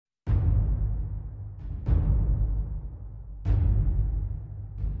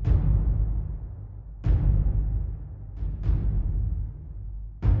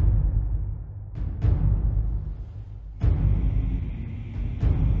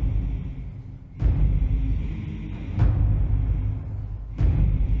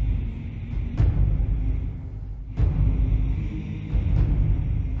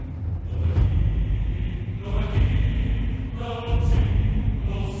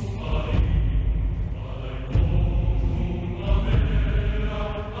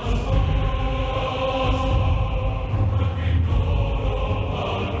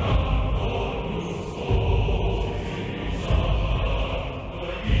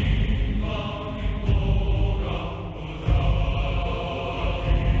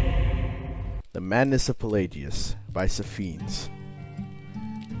Madness of Pelagius by Saphines.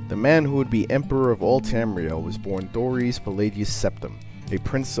 The man who would be emperor of all Tamriel was born Dories Pelagius Septim, a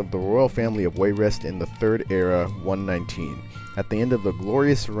prince of the royal family of Wayrest in the Third Era 119, at the end of the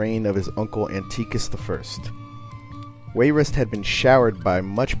glorious reign of his uncle Antiochus I. Wayrest had been showered by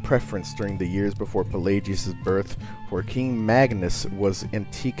much preference during the years before Pelagius' birth, for King Magnus was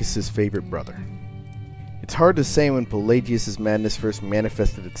Antiochus' favorite brother. It's hard to say when Pelagius' madness first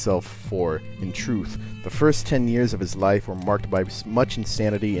manifested itself, for, in truth, the first 10 years of his life were marked by much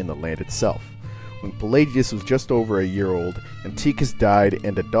insanity in the land itself. When Pelagius was just over a year old, Antiochus died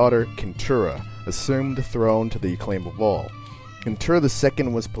and a daughter, Kentura, assumed the throne to the acclaim of all. Kentura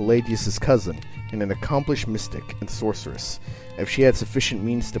II was Pelagius' cousin, and an accomplished mystic and sorceress. If she had sufficient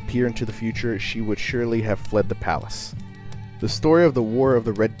means to peer into the future, she would surely have fled the palace. The story of the War of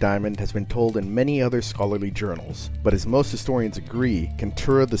the Red Diamond has been told in many other scholarly journals, but as most historians agree,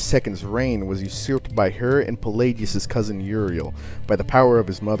 Kentura II's reign was usurped by her and Pelagius' cousin Uriel by the power of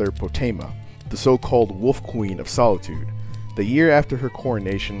his mother Potema, the so-called Wolf Queen of Solitude. The year after her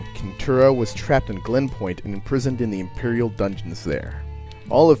coronation, Kentura was trapped in Glenpoint and imprisoned in the imperial dungeons there.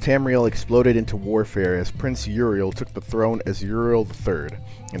 All of Tamriel exploded into warfare as Prince Uriel took the throne as Uriel III,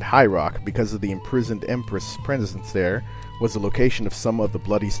 and High Rock, because of the imprisoned empress' presence there, was the location of some of the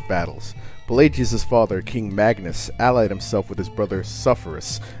bloodiest battles. Pelagius' father, King Magnus, allied himself with his brother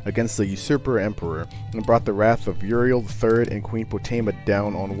Sulfuras against the usurper emperor, and brought the wrath of Uriel III and Queen Potema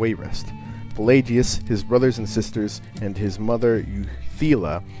down on Wayrest. Pelagius, his brothers and sisters, and his mother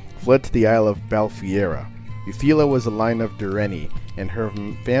Euthila fled to the Isle of Balfiera. Euthila was a line of Dureni, and her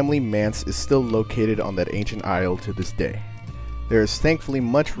family manse is still located on that ancient isle to this day. There is thankfully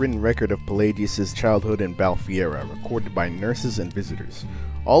much written record of Pelagius' childhood in Balfiera, recorded by nurses and visitors.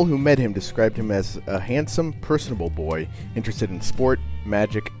 All who met him described him as a handsome, personable boy, interested in sport,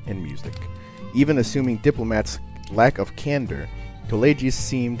 magic, and music. Even assuming diplomats' lack of candor, Pelagius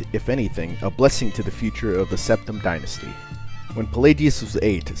seemed, if anything, a blessing to the future of the Septim dynasty. When Pelagius was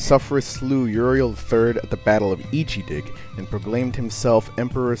 8, Sulfuras slew Uriel III at the Battle of Ichidig and proclaimed himself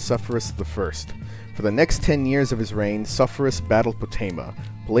Emperor Sulfuras I. For the next 10 years of his reign, Sulfuras battled Potema.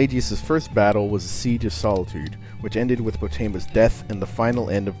 Pelagius' first battle was the Siege of Solitude, which ended with Potema's death and the final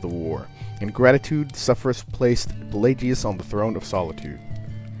end of the war. In gratitude, Sulfuras placed Pelagius on the throne of Solitude.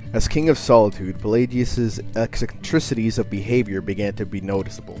 As King of Solitude, Pelagius' eccentricities of behavior began to be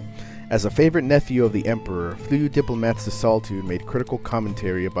noticeable. As a favorite nephew of the emperor, few diplomats to Solitude made critical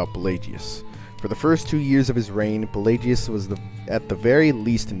commentary about Pelagius. For the first 2 years of his reign, Pelagius was at the very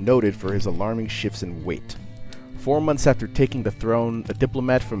least noted for his alarming shifts in weight. 4 months after taking the throne, a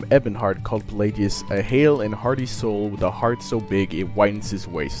diplomat from Ebenhard called Pelagius a hale and hearty soul with a heart so big it whitens his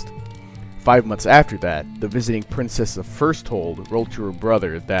waist. 5 months after that, the visiting princess of Firsthold wrote to her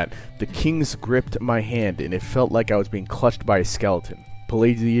brother that the kings gripped my hand and it felt like I was being clutched by a skeleton.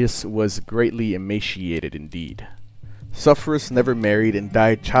 Pelagius was greatly emaciated indeed. Sulfuras never married and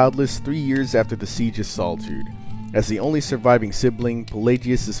died childless 3 years after the Siege of Solitude. As the only surviving sibling,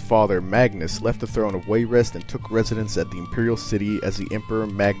 Pelagius' father Magnus left the throne of Wayrest and took residence at the imperial city as the Emperor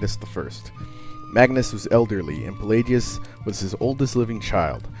Magnus I. Magnus was elderly and Pelagius was his oldest living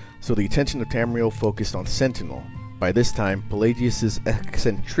child, so the attention of Tamriel focused on Sentinel. By this time, Pelagius'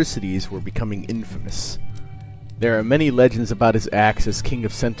 eccentricities were becoming infamous. There are many legends about his acts as King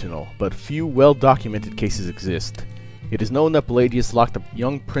of Sentinel, but few well-documented cases exist. It is known that Pelagius locked up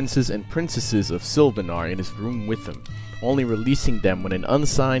young princes and princesses of Sylvanar in his room with him, only releasing them when an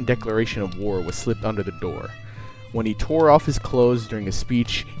unsigned declaration of war was slipped under the door. When he tore off his clothes during a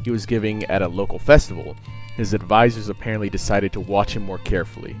speech he was giving at a local festival, his advisors apparently decided to watch him more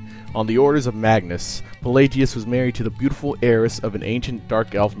carefully. On the orders of Magnus, Pelagius was married to the beautiful heiress of an ancient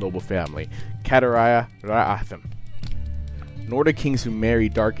dark elf noble family, Kataraya Ra'atham. Nordic kings who marry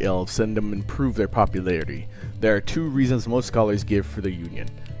dark elves seldom improve their popularity. There are 2 reasons most scholars give for the union.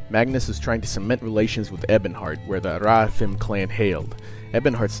 Magnus was trying to cement relations with Ebenhard, where the Ra'atham clan hailed.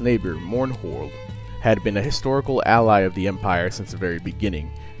 Ebenhard's neighbor, Mornhold, had been a historical ally of the empire since the very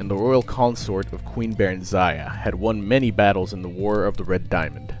beginning, and the royal consort of Queen Berenzaya had won many battles in the War of the Red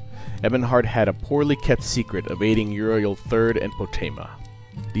Diamond. Ebenhard had a poorly kept secret of aiding Uriel III and Potema.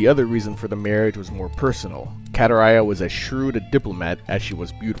 The other reason for the marriage was more personal. Kataraya was as shrewd a diplomat as she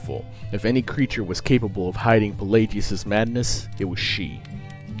was beautiful. If any creature was capable of hiding Pelagius' madness, it was she.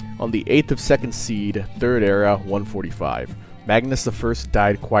 On the 8th of 2nd Seed, 3rd Era 145, Magnus I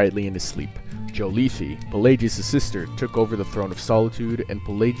died quietly in his sleep. Jolithi, Pelagius' sister, took over the throne of Solitude, and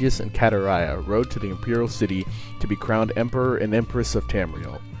Pelagius and Kataraya rode to the imperial city to be crowned Emperor and Empress of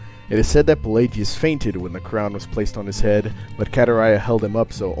Tamriel. It is said that Pelagius fainted when the crown was placed on his head, but Catariah held him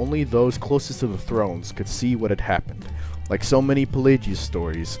up so only those closest to the thrones could see what had happened. Like so many Pelagius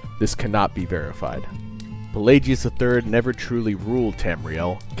stories, this cannot be verified. Pelagius III never truly ruled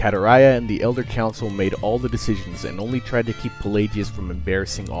Tamriel. Catariah and the Elder Council made all the decisions and only tried to keep Pelagius from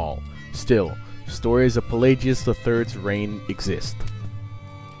embarrassing all. Still, stories of Pelagius III's reign exist.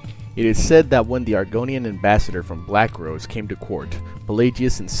 It is said that when the Argonian ambassador from Blackrose came to court,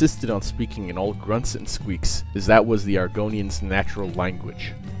 Pelagius insisted on speaking in all grunts and squeaks, as that was the Argonians' natural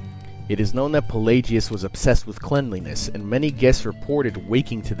language. It is known that Pelagius was obsessed with cleanliness, and many guests reported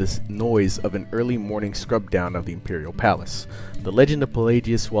waking to this noise of an early morning scrub down of the imperial palace. The legend of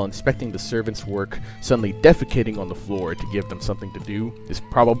Pelagius, while inspecting the servants' work, suddenly defecating on the floor to give them something to do, is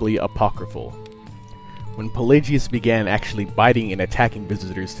probably apocryphal. When Pelagius began actually biting and attacking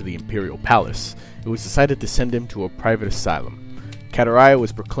visitors to the imperial palace, it was decided to send him to a private asylum. Catariah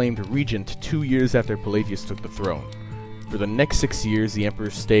was proclaimed regent 2 years after Pelagius took the throne. For the next 6 years, the emperor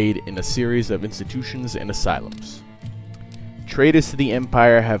stayed in a series of institutions and asylums. Traitors to the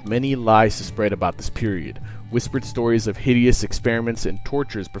empire have many lies to spread about this period. Whispered stories of hideous experiments and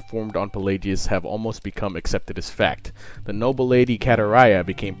tortures performed on Pelagius have almost become accepted as fact. The noble lady Catariah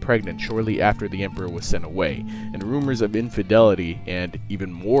became pregnant shortly after the emperor was sent away, and rumors of infidelity and,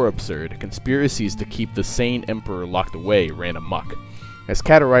 even more absurd, conspiracies to keep the sane emperor locked away ran amok. As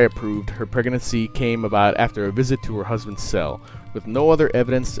Catariah proved, her pregnancy came about after a visit to her husband's cell. With no other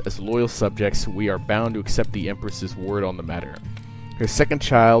evidence, as loyal subjects, we are bound to accept the empress's word on the matter. Her second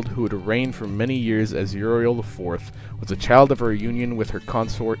child, who would reign for many years as Uriel IV, was a child of her union with her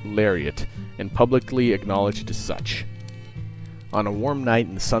consort Lariat, and publicly acknowledged as such. On a warm night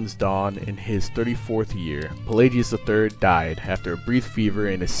in the sun's dawn, in his 34th year, Pelagius III died after a brief fever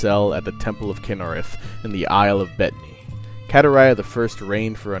in his cell at the Temple of Kinareth in the Isle of Bethany. Catariah I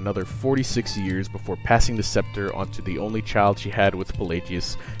reigned for another 46 years before passing the scepter onto the only child she had with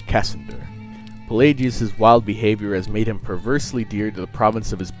Pelagius, Cassander. Pelagius' wild behavior has made him perversely dear to the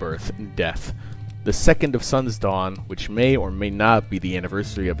province of his birth and death. The second of Sun's Dawn, which may or may not be the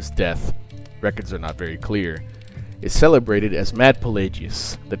anniversary of his death, records are not very clear, is celebrated as Mad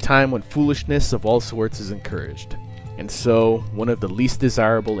Pelagius, the time when foolishness of all sorts is encouraged. And so, one of the least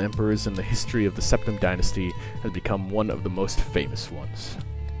desirable emperors in the history of the Septim dynasty has become one of the most famous ones.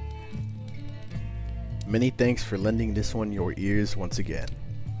 Many thanks for lending this one your ears once again.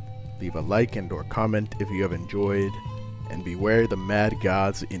 Leave a like and or comment if you have enjoyed, and beware the mad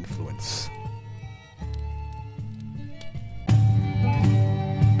god's influence.